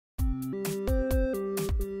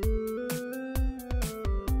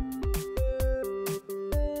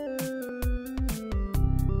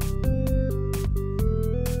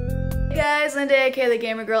guys, Linda, aka the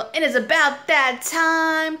Gamer Girl, and it's about that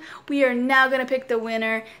time. We are now gonna pick the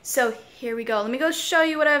winner. So here we go. Let me go show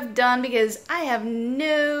you what I've done because I have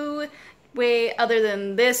no way other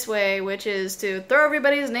than this way, which is to throw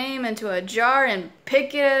everybody's name into a jar and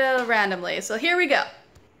pick it randomly. So here we go.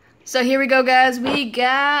 Guys. We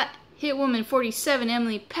got Hitwoman 47,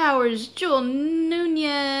 Emily Powers, Joel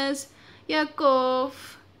Nunez,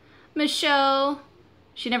 Yakov, Michelle.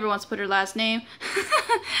 She never wants to put her last name.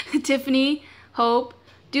 Tiffany, Hope,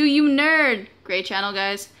 Do You Nerd? Great channel,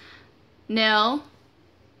 guys. Nell,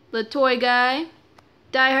 The Toy Guy,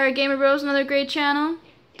 Die Hard Gamer Bros, another great channel.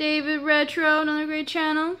 David Retro, another great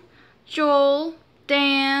channel. Joel,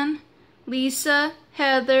 Dan, Lisa,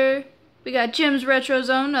 Heather. We got Jim's Retro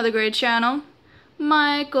Zone, another great channel.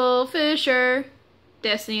 Michael Fisher,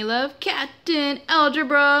 Destiny Love, Captain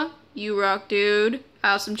Algebra, You Rock Dude,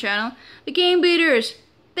 awesome channel. The Game Beaters,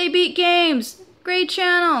 They Beat Games, great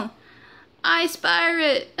channel. Ice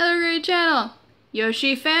Pirate, another great channel.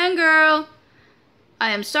 Yoshi Fangirl,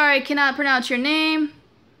 I am sorry I cannot pronounce your name.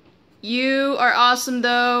 You are awesome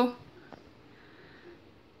though.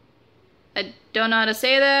 I don't know how to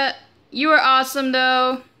say that. You are awesome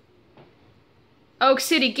though. Oak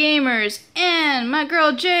City Gamers and my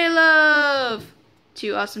girl J-Love.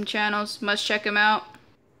 Two awesome channels, must check them out.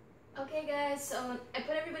 Okay guys, so I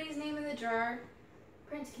put everybody's name in the jar.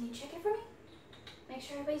 Prince, can you check it for me? Make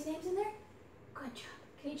sure everybody's name's in there? Good job.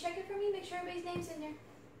 Can you check it for me? Make sure everybody's name's in there.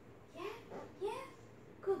 Yeah? Yeah?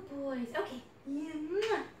 Good boys. Okay.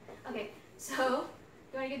 Yeah. Okay, so,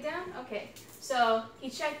 you want to get down? Okay, so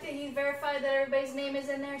he checked it, he verified that everybody's name is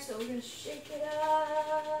in there, so we're going to shake it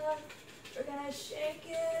up. We're going to shake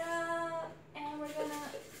it up, and we're going to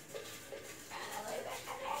look at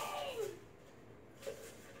the name.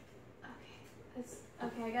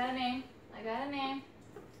 Okay, I got a name.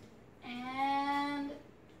 And,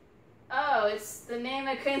 oh, it's the name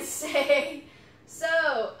I couldn't say.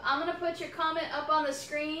 So, I'm going to put your comment up on the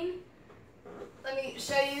screen. Let me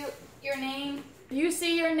show you your name. You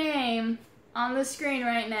see your name on the screen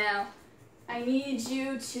right now. I need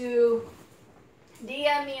you to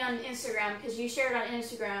DM me on Instagram because you shared on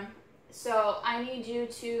Instagram. So I need you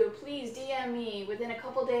to please DM me within a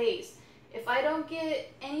couple days. If I don't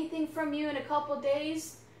get anything from you in a couple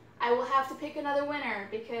days, I will have to pick another winner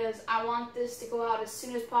because I want this to go out as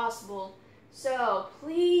soon as possible. So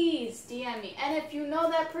please DM me. And if you know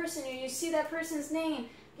that person or you see that person's name,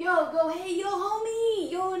 go, hey, yo, homie,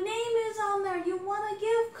 your name is on there. You want a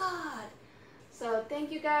gift card. So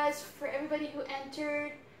thank you guys for everybody who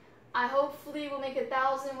entered. I hopefully will make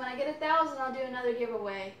 1,000. When I get 1,000, I'll do another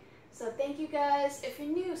giveaway. So thank you guys. If you're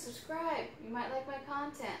new, subscribe. You might like my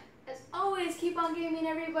content. As always, keep on gaming,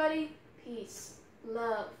 everybody. Peace,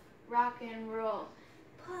 love, rock and roll,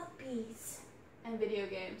 puppies, and video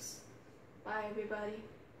games. Bye, everybody.